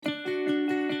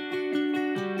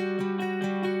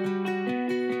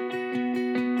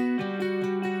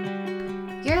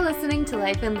listening to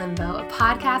Life in Limbo, a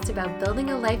podcast about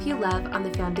building a life you love on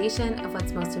the foundation of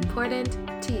what's most important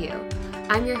to you.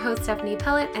 I'm your host, Stephanie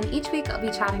Pellet, and each week I'll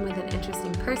be chatting with an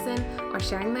interesting person or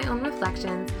sharing my own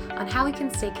reflections on how we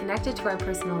can stay connected to our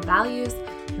personal values,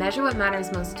 measure what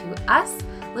matters most to us,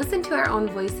 listen to our own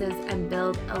voices, and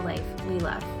build a life we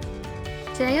love.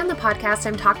 Today on the podcast,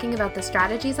 I'm talking about the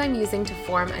strategies I'm using to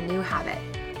form a new habit.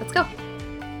 Let's go.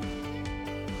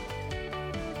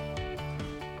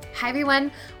 Hi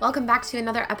everyone, welcome back to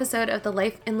another episode of the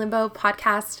Life in Limbo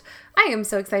podcast. I am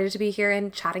so excited to be here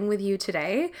and chatting with you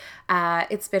today.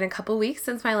 It's been a couple weeks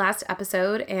since my last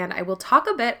episode, and I will talk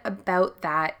a bit about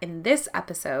that in this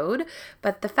episode.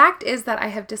 But the fact is that I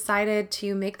have decided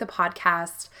to make the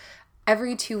podcast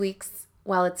every 2 weeks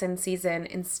while it's in season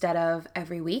instead of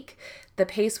every week. The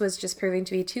pace was just proving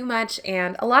to be too much,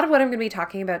 and a lot of what I'm going to be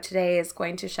talking about today is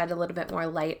going to shed a little bit more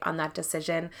light on that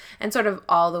decision and sort of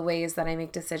all the ways that I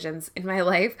make decisions in my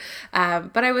life.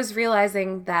 But I was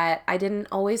realizing that I didn't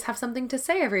always have something to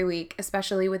say every week,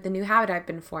 especially with the new habit I've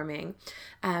been forming.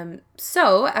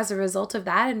 So as a result of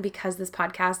that, and because this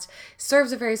podcast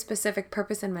serves a very specific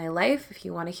purpose in my life, if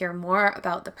you want to hear more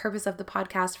about the purpose of the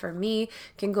podcast for me, you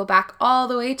can go back all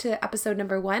the way to episode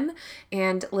number 1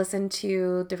 and listen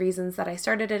to the reasons that I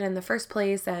started it in the first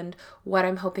place and what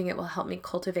I'm hoping it will help me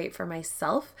cultivate for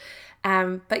myself.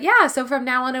 But yeah, so from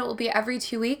now on, it will be every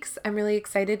 2 weeks. I'm really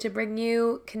excited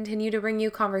to continue to bring you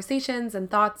conversations and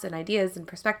thoughts and ideas and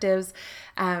perspectives.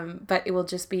 But it will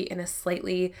just be in a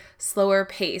slightly slower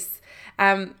pace.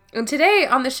 And today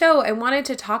on the show, I wanted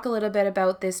to talk a little bit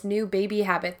about this new baby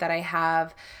habit that I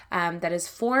have that is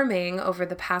forming over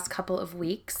the past couple of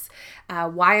weeks,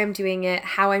 why I'm doing it,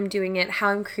 how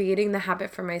I'm creating the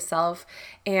habit for myself,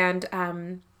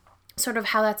 and sort of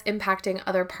how that's impacting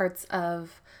other parts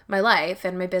of my life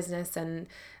and my business and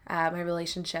my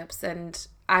relationships. And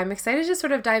I'm excited to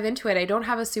sort of dive into it. I don't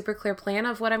have a super clear plan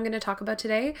of what I'm going to talk about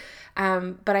today,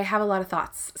 but I have a lot of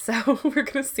thoughts. So we're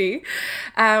going to see.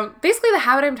 Basically, the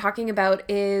habit I'm talking about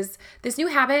is this new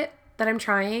habit that I'm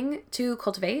trying to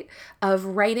cultivate of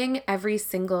writing every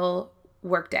single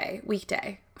weekday,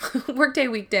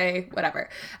 whatever.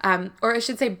 Or I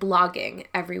should say blogging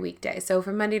every weekday. So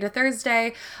from Monday to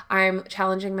Thursday, I'm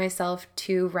challenging myself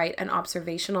to write an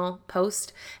observational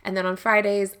post. And then on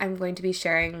Fridays, I'm going to be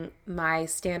sharing my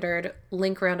standard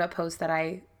link roundup post that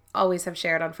I always have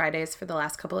shared on Fridays for the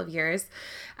last couple of years.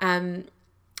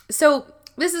 So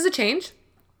this is a change.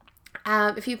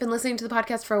 If you've been listening to the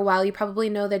podcast for a while, you probably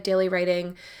know that daily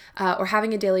writing or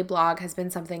having a daily blog has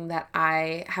been something that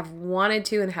I have wanted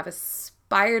to and have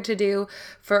aspired to do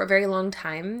for a very long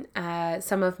time.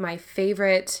 Some of my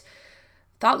favorite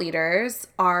thought leaders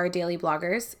are daily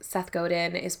bloggers. Seth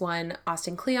Godin is one.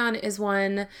 Austin Kleon is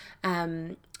one.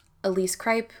 Elise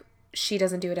Kripe, she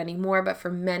doesn't do it anymore, but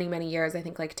for many, many years, I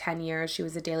think like 10 years, she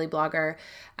was a daily blogger.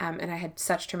 And I had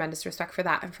such tremendous respect for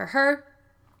that and for her.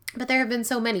 But there have been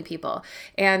so many people,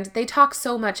 and they talk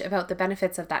so much about the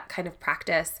benefits of that kind of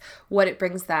practice, what it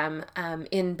brings them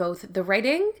in both the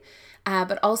writing,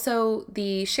 but also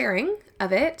the sharing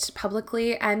of it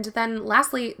publicly, and then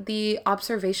lastly, the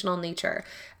observational nature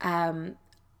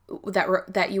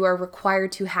that you are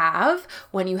required to have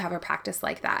when you have a practice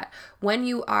like that. When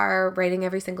you are writing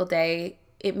every single day,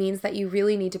 it means that you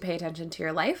really need to pay attention to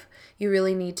your life. You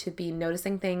really need to be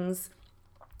noticing things,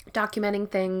 documenting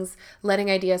things, letting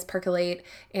ideas percolate,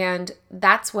 and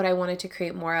that's what I wanted to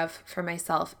create more of for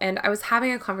myself. And I was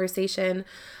having a conversation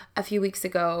a few weeks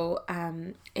ago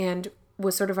and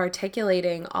was sort of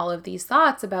articulating all of these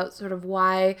thoughts about sort of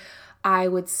why I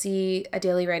would see a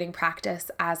daily writing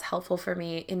practice as helpful for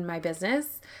me in my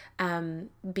business,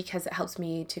 because it helps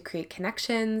me to create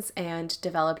connections and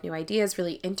develop new ideas,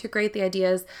 really integrate the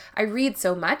ideas. I read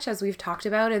so much, as we've talked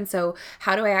about, and so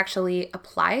how do I actually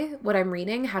apply what I'm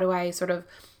reading? How do I sort of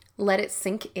let it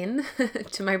sink in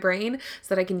to my brain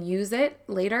so that I can use it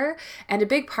later? And a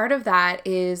big part of that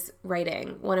is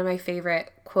writing. One of my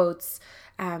favorite quotes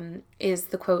is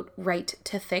the quote, "Write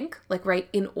to think," like write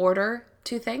in order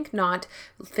to think, not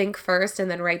think first and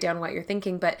then write down what you're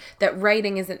thinking, but that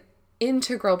writing is an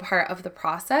integral part of the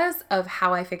process of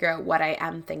how I figure out what I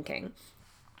am thinking.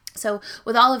 So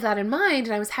with all of that in mind,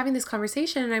 and I was having this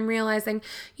conversation and I'm realizing,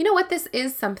 you know what, this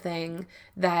is something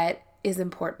that is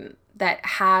important, that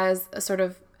has a sort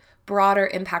of broader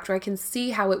impact, or I can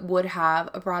see how it would have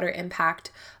a broader impact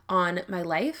on my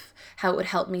life, how it would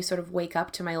help me sort of wake up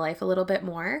to my life a little bit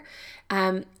more.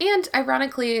 And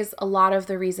ironically is a lot of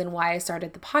the reason why I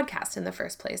started the podcast in the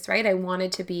first place, right? I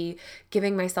wanted to be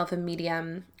giving myself a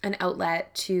medium, an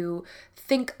outlet to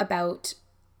think about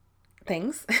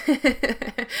things,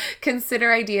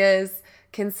 consider ideas,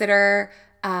 consider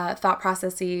thought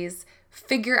processes,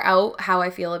 figure out how I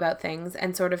feel about things,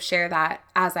 and sort of share that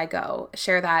as I go.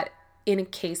 Share that in a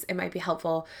case it might be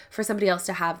helpful for somebody else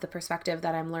to have the perspective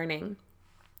that I'm learning.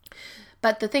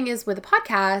 But the thing is with a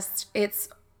podcast, it's,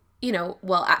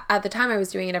 at the time I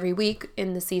was doing it every week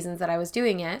in the seasons that I was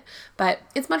doing it, but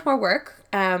it's much more work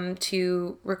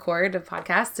to record a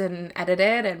podcast and edit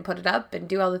it and put it up and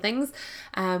do all the things.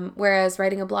 Whereas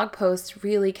writing a blog post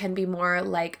really can be more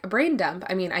like a brain dump.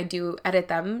 I mean, I do edit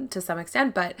them to some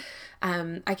extent, but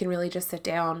I can really just sit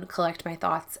down, collect my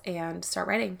thoughts, and start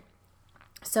writing.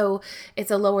 So it's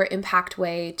a lower impact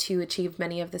way to achieve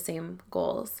many of the same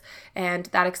goals. And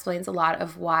that explains a lot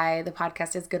of why the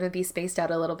podcast is going to be spaced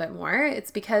out a little bit more. It's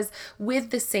because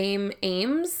with the same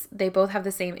aims, they both have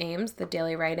the same aims, the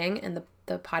daily writing and the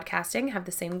podcasting have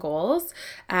the same goals.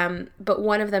 But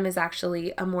one of them is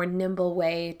actually a more nimble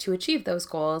way to achieve those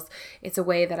goals. It's a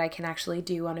way that I can actually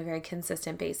do on a very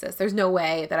consistent basis. There's no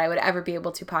way that I would ever be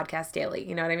able to podcast daily,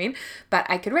 you know what I mean? But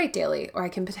I could write daily, or I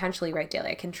can potentially write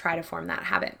daily. I can try to form that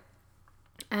habit.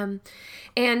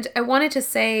 And I wanted to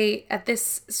say at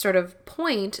this sort of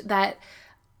point that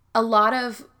a lot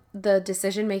of the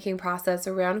decision-making process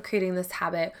around creating this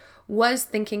habit was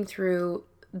thinking through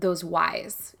those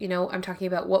whys. I'm talking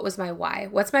about what was my why?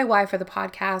 What's my why for the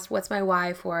podcast? What's my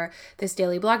why for this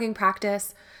daily blogging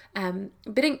practice?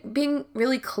 Being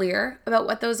really clear about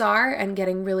what those are and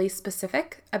getting really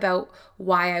specific about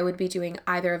why I would be doing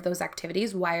either of those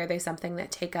activities. Why are they something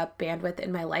that take up bandwidth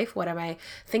in my life? What am I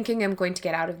thinking I'm going to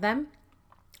get out of them?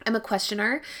 I'm a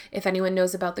questioner, if anyone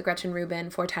knows about the Gretchen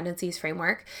Rubin 4 Tendencies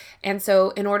framework. And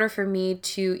so in order for me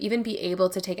to even be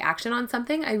able to take action on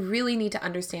something, I really need to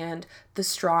understand the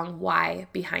strong why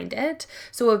behind it.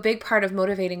 So a big part of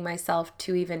motivating myself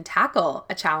to even tackle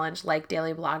a challenge like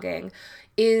daily blogging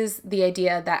is the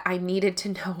idea that I needed to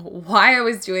know why I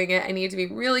was doing it. I needed to be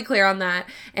really clear on that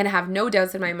and have no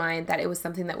doubts in my mind that it was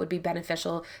something that would be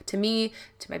beneficial to me,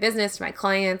 to my business, to my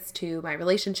clients, to my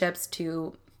relationships,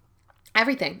 to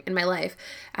everything in my life.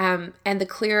 And the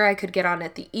clearer I could get on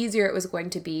it, the easier it was going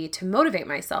to be to motivate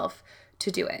myself to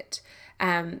do it.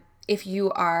 If you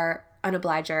are an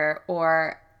obliger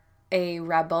or a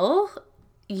rebel,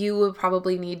 you will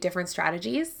probably need different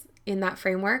strategies in that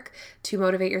framework to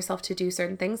motivate yourself to do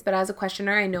certain things. But as a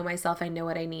questioner, I know myself, I know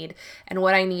what I need. And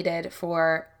what I needed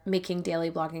for making daily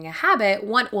blogging a habit,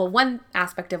 one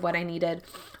aspect of what I needed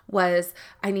was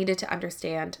I needed to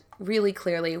understand really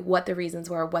clearly what the reasons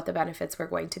were, what the benefits were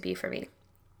going to be for me.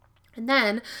 And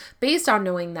then based on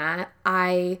knowing that,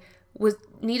 I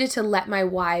needed to let my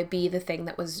why be the thing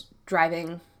that was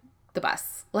driving the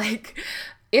bus. Like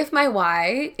if my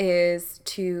why is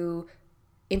to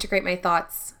integrate my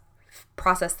thoughts,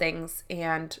 process things,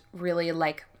 and really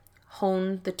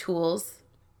hone the tools,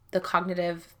 the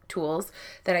cognitive tools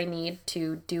that I need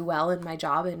to do well in my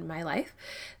job, in my life,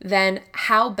 then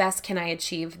how best can I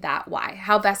achieve that why?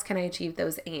 How best can I achieve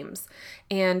those aims?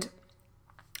 And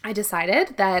I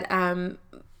decided that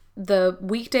the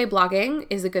weekday blogging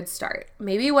is a good start.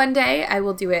 Maybe one day I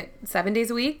will do it 7 days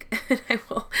a week and I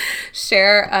will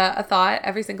share a thought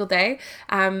every single day.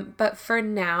 But for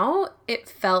now, it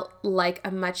felt like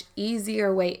a much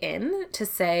easier way in to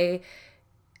say,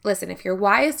 listen, if your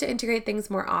why is to integrate things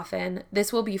more often,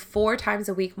 this will be 4 times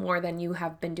a week more than you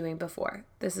have been doing before.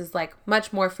 This is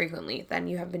much more frequently than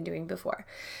you have been doing before.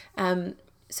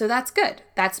 So that's good.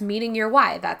 That's meeting your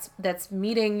why. That's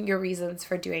meeting your reasons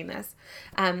for doing this.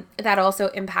 That also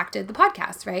impacted the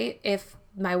podcast, right? If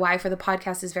my why for the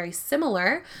podcast is very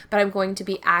similar, but I'm going to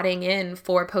be adding in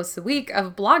 4 posts a week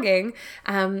of blogging,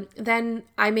 then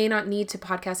I may not need to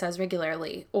podcast as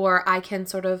regularly, or I can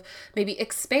sort of maybe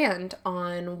expand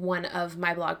on one of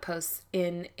my blog posts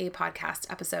in a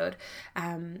podcast episode,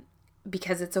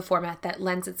 because it's a format that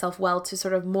lends itself well to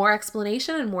sort of more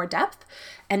explanation and more depth.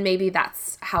 And maybe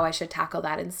that's how I should tackle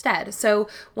that instead. So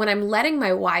when I'm letting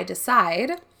my why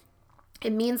decide,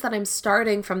 it means that I'm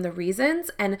starting from the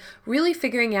reasons and really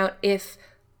figuring out if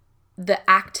the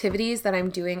activities that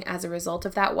I'm doing as a result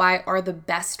of that why are the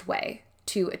best way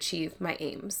to achieve my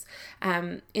aims.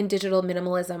 In Digital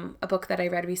Minimalism, a book that I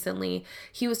read recently,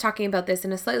 he was talking about this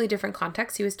in a slightly different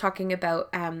context. He was talking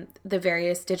about the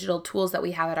various digital tools that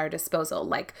we have at our disposal,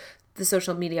 like the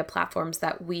social media platforms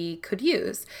that we could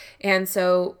use. And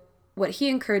so what he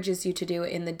encourages you to do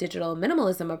in the digital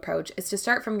minimalism approach is to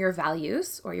start from your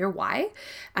values or your why.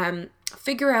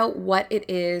 Figure out what it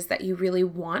is that you really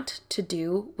want to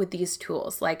do with these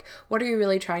tools. Like, what are you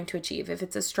really trying to achieve? If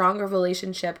it's a stronger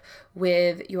relationship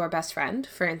with your best friend,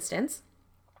 for instance,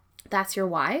 that's your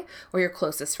why, or your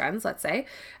closest friends, let's say.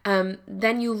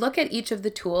 Then you look at each of the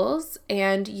tools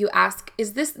and you ask,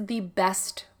 is this the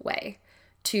best way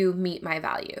to meet my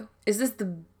value? Is this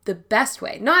the best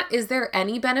way? Not is there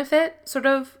any benefit sort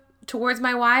of towards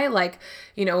my why? Like,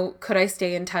 could I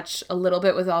stay in touch a little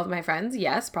bit with all of my friends?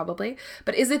 Yes, probably.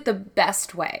 But is it the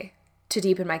best way to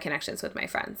deepen my connections with my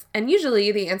friends? And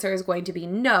usually the answer is going to be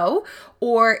no,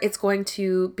 or it's going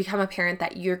to become apparent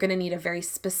that you're going to need a very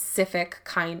specific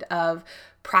kind of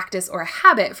practice or a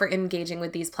habit for engaging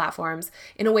with these platforms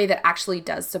in a way that actually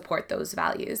does support those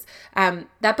values.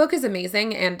 That book is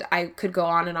amazing, and I could go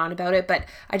on and on about it, but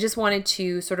I just wanted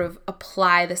to sort of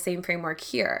apply the same framework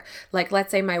here. Like, let's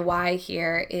say my why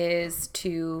here is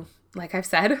to, like I've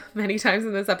said many times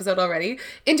in this episode already,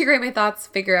 integrate my thoughts,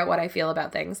 figure out what I feel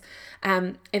about things.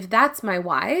 If that's my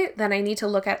why, then I need to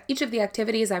look at each of the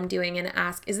activities I'm doing and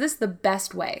ask, is this the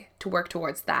best way to work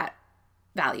towards that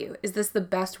value? Is this the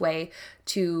best way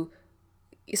to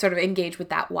sort of engage with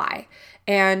that why?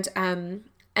 And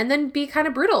then be kind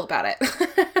of brutal about it.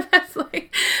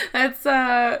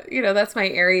 That's my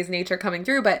Aries nature coming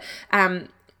through. But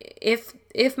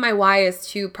if my why is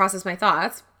to process my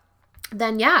thoughts,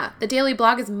 then yeah, the daily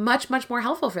blog is much, much more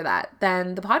helpful for that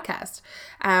than the podcast,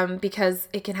 because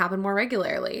it can happen more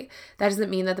regularly. That doesn't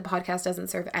mean that the podcast doesn't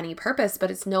serve any purpose,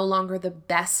 but it's no longer the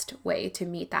best way to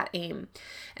meet that aim.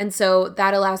 And so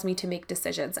that allows me to make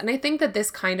decisions. And I think that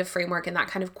this kind of framework and that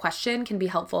kind of question can be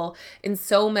helpful in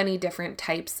so many different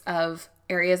types of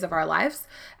areas of our lives,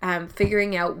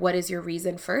 figuring out what is your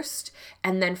reason first,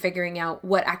 and then figuring out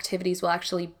what activities will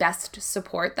actually best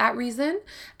support that reason.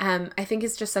 I think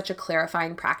it's just such a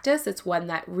clarifying practice. It's one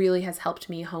that really has helped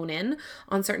me hone in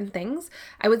on certain things.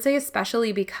 I would say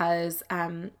especially because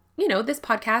this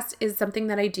podcast is something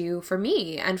that I do for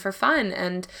me and for fun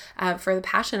and for the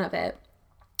passion of it.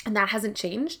 And that hasn't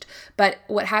changed, but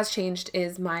what has changed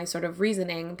is my sort of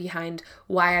reasoning behind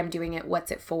why I'm doing it, what's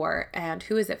it for, and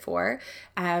who is it for.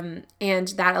 And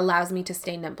that allows me to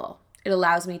stay nimble. It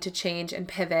allows me to change and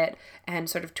pivot and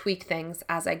sort of tweak things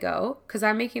as I go, because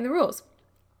I'm making the rules.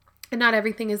 And not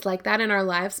everything is like that in our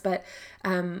lives, but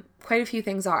quite a few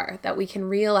things are, that we can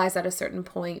realize at a certain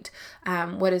point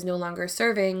what is no longer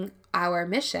serving our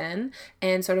mission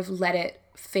and sort of let it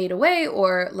fade away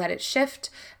or let it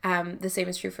shift. The same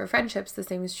is true for friendships. The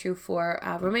same is true for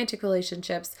romantic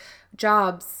relationships,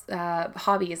 jobs,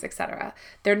 hobbies, etc.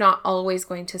 They're not always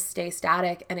going to stay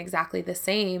static and exactly the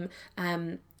same.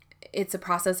 It's a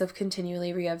process of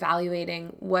continually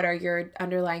reevaluating what are your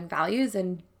underlying values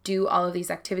and do all of these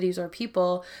activities or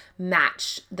people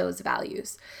match those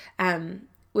values.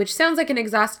 Which sounds like an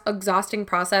exhausting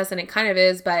process, and it kind of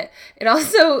is, but it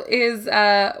also is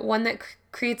one that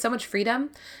creates so much freedom.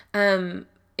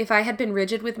 If I had been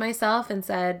rigid with myself and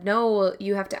said, no,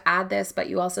 you have to add this, but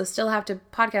you also still have to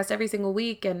podcast every single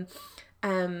week, and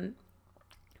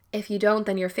if you don't,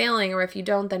 then you're failing, or if you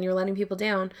don't, then you're letting people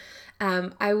down,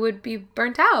 I would be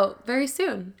burnt out very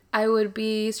soon. I would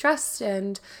be stressed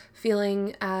and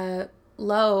feeling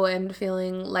low and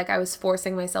feeling like I was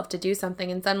forcing myself to do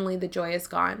something, and suddenly the joy is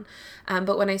gone.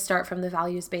 But when I start from the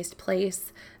values-based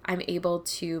place, I'm able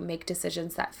to make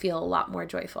decisions that feel a lot more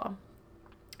joyful.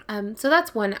 So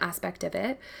that's one aspect of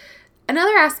it.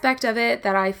 Another aspect of it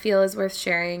that I feel is worth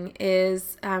sharing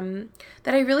is that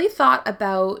I really thought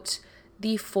about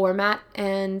the format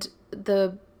and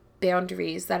the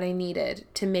boundaries that I needed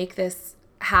to make this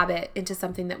habit into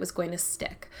something that was going to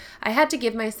stick. I had to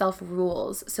give myself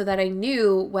rules so that I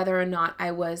knew whether or not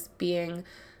I was being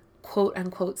quote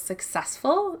unquote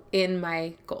successful in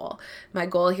my goal. My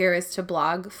goal here is to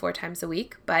blog 4 times a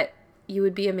week, but you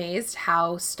would be amazed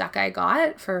how stuck I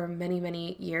got for many,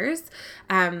 many years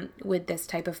with this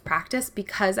type of practice,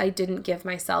 because I didn't give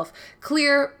myself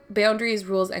clear boundaries,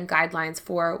 rules, and guidelines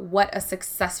for what a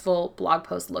successful blog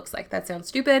post looks like. That sounds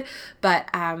stupid, but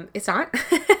it's not.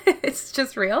 It's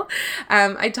just real.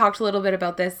 I talked a little bit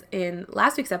about this in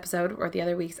last week's episode, or the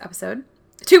other week's episode,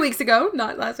 2 weeks ago,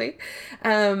 not last week.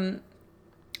 But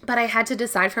I had to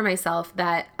decide for myself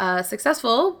that a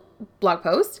successful blog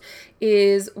post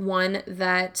is one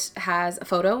that has a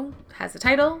photo, has a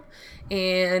title,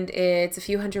 and it's a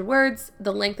few hundred words.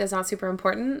 The length is not super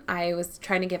important. I was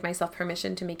trying to give myself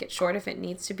permission to make it short if it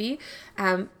needs to be.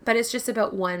 But it's just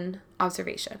about one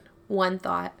observation, one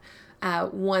thought,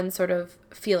 one sort of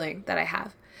feeling that I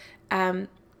have.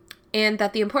 And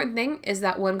that the important thing is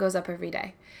that one goes up every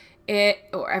day.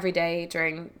 Or every day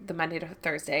during the Monday to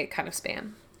Thursday kind of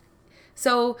span.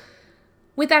 So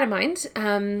with that in mind,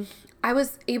 I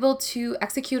was able to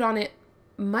execute on it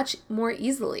much more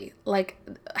easily. Like,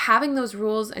 having those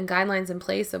rules and guidelines in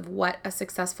place of what a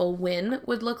successful win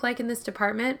would look like in this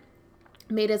department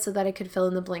made it so that I could fill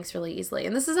in the blanks really easily.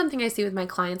 And this is something I see with my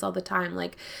clients all the time.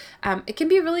 Like, it can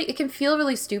feel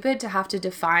really stupid to have to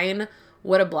define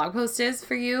what a blog post is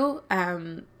for you,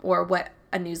 or what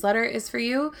a newsletter is for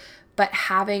you. But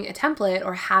having a template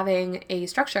or having a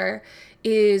structure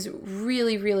is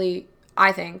really, really,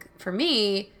 I think, for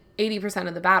me, 80%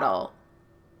 of the battle.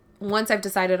 Once I've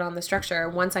decided on the structure,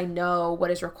 once I know what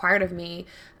is required of me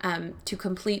to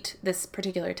complete this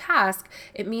particular task,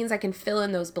 it means I can fill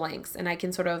in those blanks and I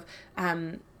can sort of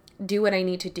do what I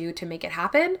need to do to make it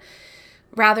happen,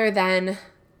 rather than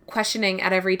questioning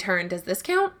at every turn, does this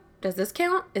count? Does this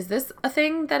count? Is this a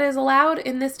thing that is allowed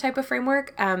in this type of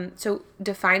framework? So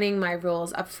defining my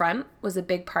rules up front was a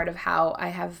big part of how I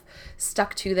have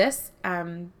stuck to this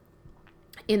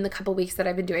in the couple weeks that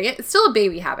I've been doing it. It's still a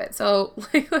baby habit. So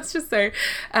let's just say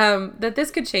that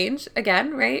this could change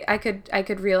again, right? I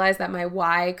could realize that my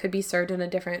why could be served in a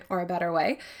different or a better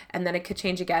way, and then it could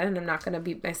change again, and I'm not going to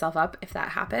beat myself up if that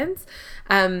happens.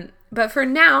 But for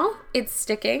now, it's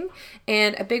sticking.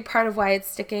 And a big part of why it's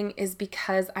sticking is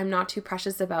because I'm not too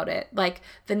precious about it. Like,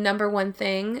 the number one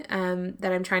thing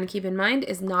that I'm trying to keep in mind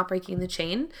is not breaking the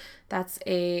chain. That's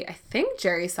I think,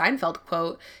 Jerry Seinfeld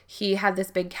quote. He had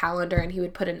this big calendar and he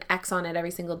would put an X on it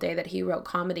every single day that he wrote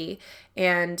comedy.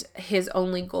 And his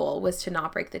only goal was to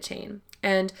not break the chain.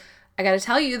 And I got to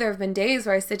tell you, there have been days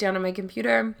where I sit down on my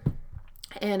computer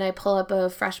and I pull up a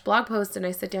fresh blog post and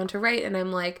I sit down to write, and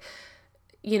I'm like,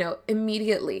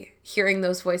 immediately hearing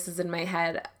those voices in my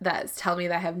head that tell me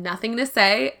that I have nothing to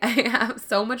say. I have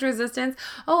so much resistance.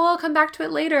 Oh, I'll come back to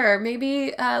it later.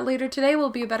 Maybe later today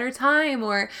will be a better time,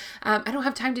 or I don't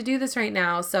have time to do this right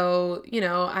now. So,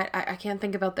 I can't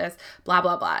think about this, blah,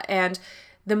 blah, blah. And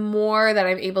the more that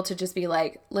I'm able to just be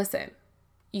like, listen,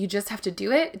 you just have to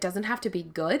do it. It doesn't have to be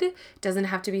good. It doesn't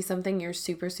have to be something you're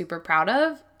super, super proud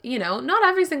of. Not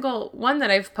every single one that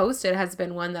I've posted has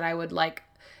been one that I would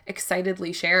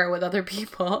excitedly share with other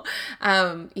people,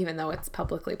 even though it's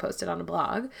publicly posted on a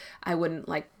blog. I wouldn't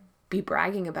be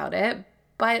bragging about it,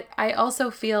 but I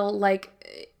also feel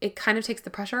like it kind of takes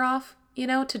the pressure off,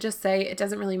 to just say it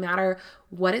doesn't really matter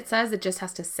what it says. It just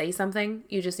has to say something.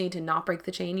 You just need to not break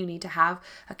the chain. You need to have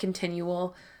a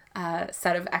continual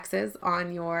set of X's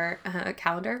on your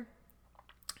calendar.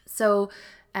 So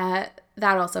that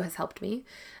also has helped me.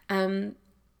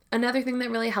 Another thing that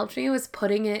really helped me was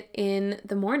putting it in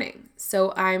the morning.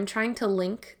 So I'm trying to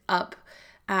link up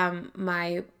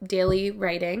my daily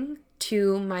writing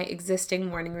to my existing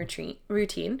morning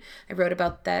routine. I wrote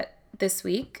about that this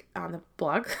week on the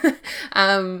blog,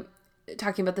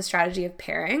 talking about the strategy of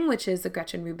pairing, which is a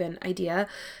Gretchen Rubin idea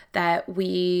that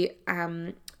we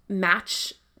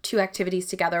match two activities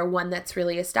together, one that's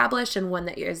really established and one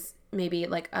that is maybe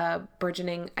a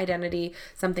burgeoning identity,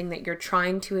 something that you're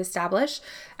trying to establish.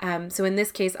 So in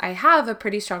this case, I have a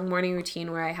pretty strong morning routine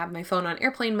where I have my phone on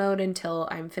airplane mode until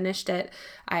I'm finished it.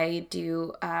 I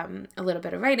do a little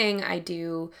bit of writing. I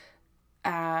do,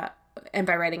 and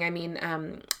by writing, I mean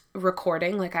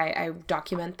recording. I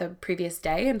document the previous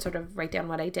day and sort of write down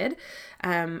what I did.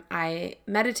 I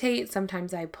meditate.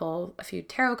 Sometimes I pull a few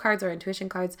tarot cards or intuition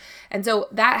cards. And so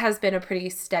that has been a pretty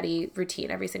steady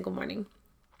routine every single morning.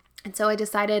 And so I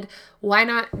decided, why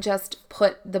not just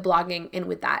put the blogging in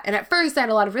with that? And at first I had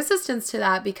a lot of resistance to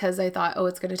that because I thought,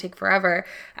 it's going to take forever.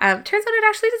 Turns out it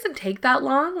actually doesn't take that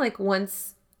long.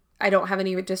 Once I don't have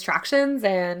any distractions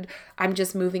and I'm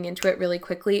just moving into it really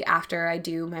quickly after I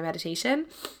do my meditation.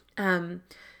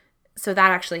 So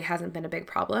that actually hasn't been a big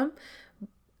problem.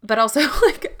 But also,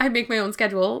 I make my own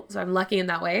schedule, so I'm lucky in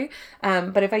that way.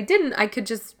 But if I didn't, I could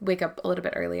just wake up a little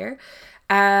bit earlier.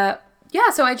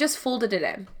 So I just folded it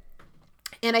in.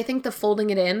 And I think the folding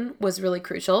it in was really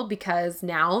crucial because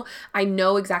now I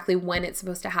know exactly when it's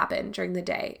supposed to happen during the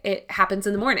day. It happens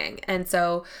in the morning. And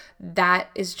so that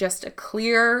is just a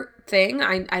clear thing.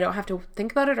 I don't have to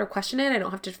think about it or question it. I don't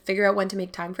have to figure out when to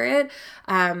make time for it.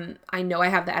 I know I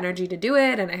have the energy to do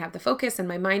it and I have the focus, and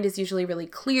my mind is usually really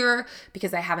clear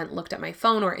because I haven't looked at my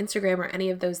phone or Instagram or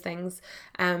any of those things.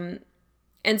 And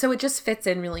so it just fits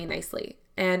in really nicely.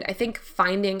 And I think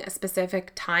finding a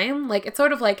specific time, it's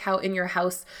sort of like how in your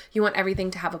house, you want everything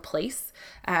to have a place,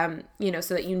 so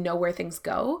that you know where things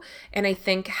go. And I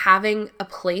think having a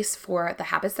place for the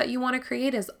habits that you want to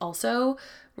create is also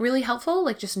really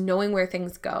helpful, just knowing where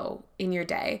things go in your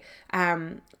day.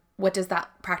 What does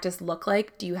that practice look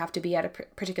like? Do you have to be at a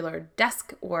particular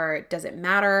desk, or does it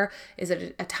matter? Is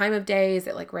it a time of day? Is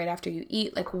it right after you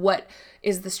eat? What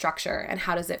is the structure and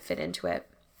how does it fit into it?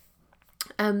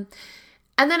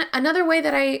 And then another way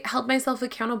that I held myself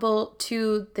accountable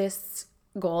to this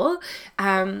goal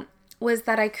was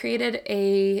that I created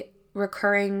a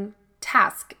recurring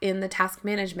task in the task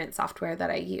management software that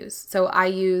I use. So I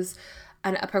use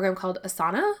a program called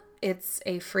Asana, It's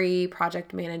a free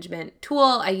project management tool.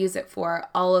 I use it for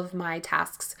all of my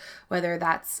tasks, whether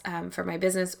that's for my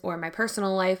business or my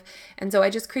personal life. And so I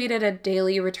just created a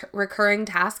daily recurring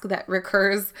task that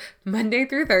recurs Monday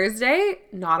through Thursday,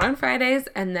 not on Fridays,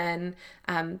 and then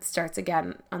starts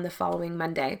again on the following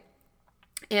Monday.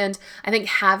 And I think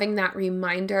having that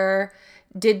reminder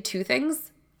did two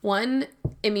things. One,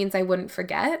 it means I wouldn't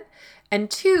forget.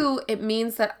 And two, it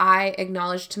means that I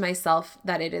acknowledge to myself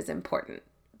that it is important,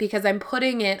 because I'm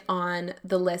putting it on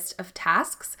the list of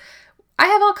tasks. I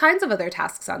have all kinds of other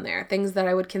tasks on there, things that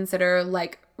I would consider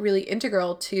like really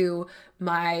integral to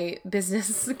my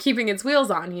business keeping its wheels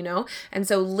on, And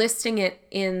so listing it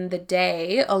in the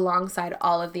day alongside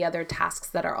all of the other tasks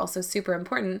that are also super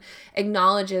important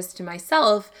acknowledges to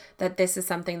myself that this is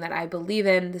something that I believe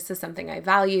in, this is something I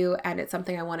value, and it's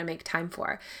something I want to make time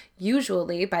for.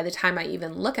 Usually, by the time I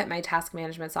even look at my task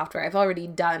management software, I've already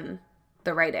done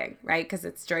the writing, right? Because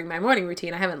it's during my morning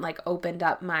routine. I haven't opened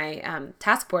up my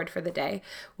task board for the day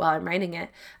while I'm writing it.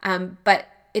 But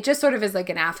it just sort of is like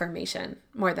an affirmation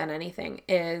more than anything,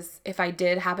 is if I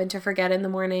did happen to forget in the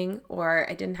morning, or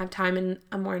I didn't have time in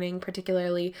a morning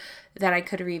particularly, that I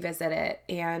could revisit it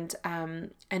and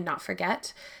not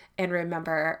forget and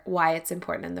remember why it's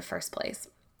important in the first place.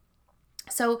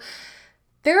 So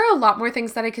there are a lot more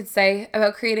things that I could say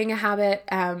about creating a habit.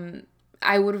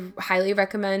 I would highly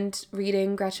recommend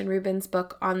reading Gretchen Rubin's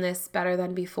book on this, Better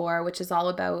Than Before, which is all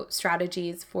about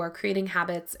strategies for creating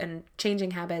habits and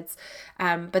changing habits.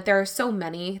 But there are so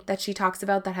many that she talks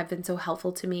about that have been so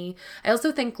helpful to me. I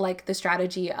also think the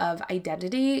strategy of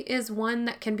identity is one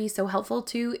that can be so helpful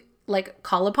to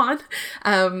call upon.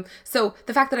 So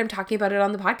the fact that I'm talking about it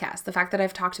on the podcast, the fact that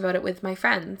I've talked about it with my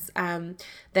friends, that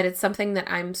it's something that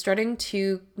I'm starting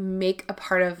to make a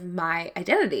part of my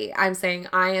identity. I'm saying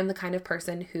I am the kind of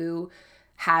person who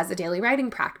has a daily writing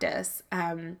practice,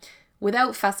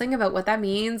 without fussing about what that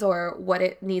means or what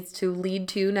it needs to lead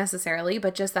to necessarily,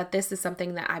 but just that this is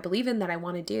something that I believe in, that I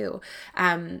want to do.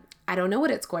 I don't know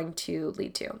what it's going to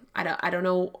lead to. I don't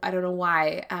know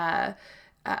why.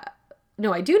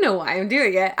 No, I do know why I'm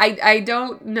doing it. I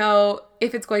don't know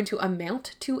if it's going to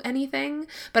amount to anything,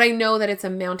 but I know that it's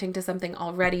amounting to something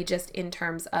already, just in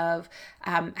terms of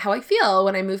how I feel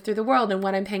when I move through the world and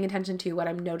what I'm paying attention to, what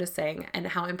I'm noticing, and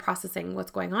how I'm processing what's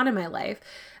going on in my life.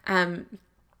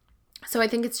 So I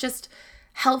think it's just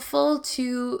helpful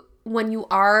to, when you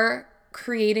are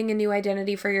creating a new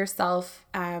identity for yourself,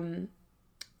 when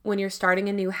you're starting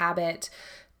a new habit,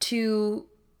 to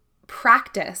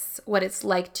practice what it's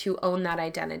like to own that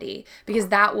identity, because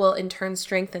that will in turn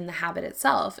strengthen the habit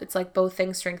itself. It's like both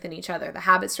things strengthen each other. The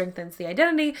habit strengthens the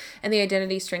identity, and the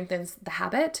identity strengthens the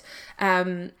habit.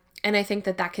 And I think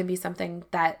that can be something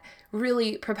that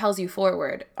really propels you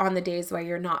forward on the days where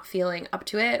you're not feeling up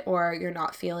to it, or you're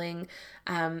not feeling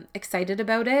excited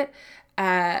about it.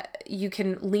 You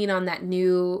can lean on that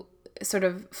new sort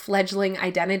of fledgling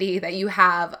identity that you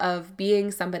have of being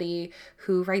somebody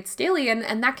who writes daily.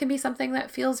 And that can be something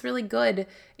that feels really good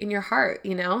in your heart,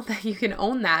 that you can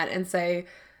own that and say,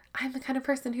 I'm the kind of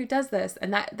person who does this.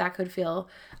 And that could feel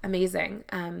amazing,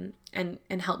 and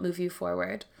help move you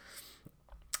forward.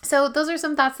 So those are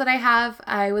some thoughts that I have.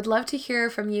 I would love to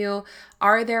hear from you.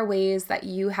 Are there ways that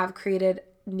you have created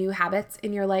new habits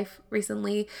in your life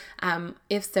recently?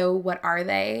 If so, what are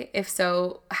they? If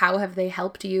so, how have they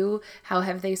helped you? How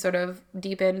have they sort of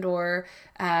deepened or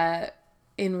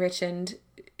enriched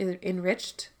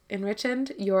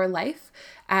your life?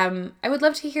 I would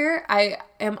love to hear. I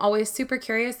am always super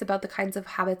curious about the kinds of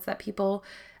habits that people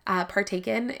partake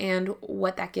in and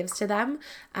what that gives to them,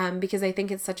 because I think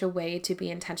it's such a way to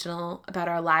be intentional about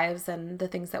our lives and the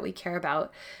things that we care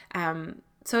about.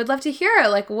 So I'd love to hear,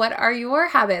 what are your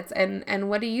habits, and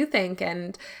what do you think,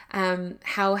 and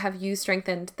how have you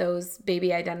strengthened those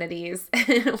baby identities?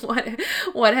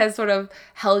 What has sort of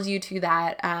held you to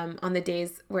that on the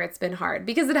days where it's been hard?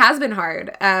 Because it has been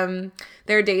hard.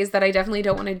 There are days that I definitely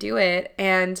don't want to do it,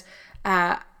 and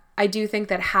I do think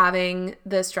that having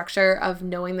the structure of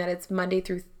knowing that it's Monday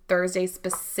through Thursday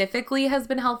specifically has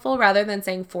been helpful, rather than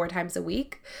saying 4 times a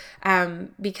week,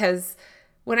 because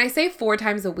when I say 4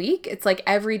 times a week, it's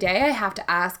every day I have to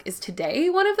ask, is today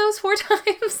one of those 4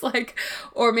 times?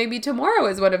 Or maybe tomorrow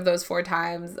is one of those 4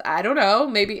 times. I don't know.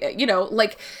 Maybe,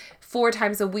 4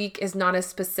 times a week is not as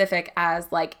specific as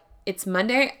it's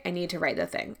Monday, I need to write the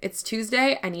thing. It's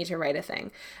Tuesday, I need to write a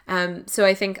thing. So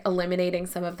I think eliminating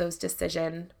some of those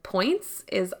decision points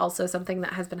is also something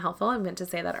that has been helpful. I meant to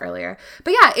say that earlier.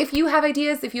 But yeah, if you have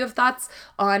ideas, if you have thoughts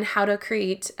on how to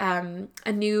create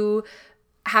a new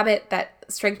habit that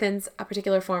strengthens a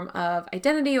particular form of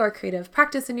identity or creative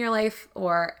practice in your life,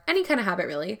 or any kind of habit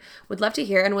really, would love to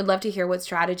hear, and would love to hear what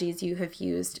strategies you have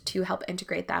used to help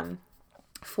integrate them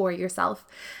for yourself.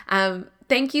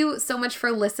 Thank you so much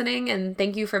for listening, and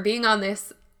thank you for being on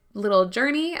this little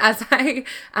journey as I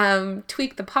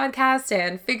tweak the podcast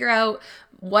and figure out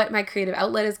what my creative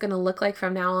outlet is going to look like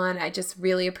from now on. I just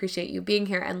really appreciate you being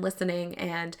here and listening,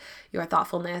 and your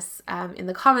thoughtfulness in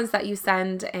the comments that you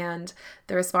send and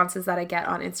the responses that I get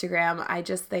on Instagram. I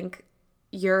just think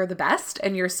you're the best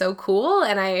and you're so cool.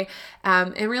 And I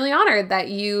am really honored that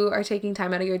you are taking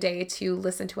time out of your day to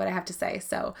listen to what I have to say.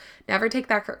 So I never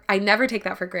take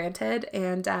that for granted.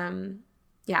 And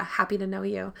happy to know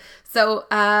you. So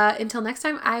until next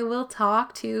time, I will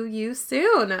talk to you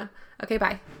soon. Okay,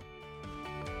 bye.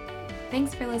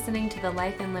 Thanks for listening to the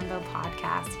Life in Limbo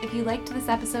podcast. If you liked this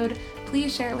episode,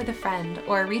 please share it with a friend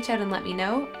or reach out and let me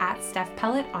know at Steph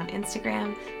Pellet on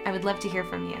Instagram. I would love to hear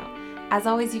from you. As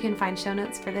always, you can find show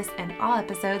notes for this and all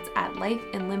episodes at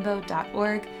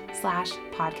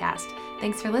lifeinlimbo.org/podcast.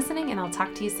 Thanks for listening, and I'll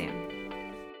talk to you soon.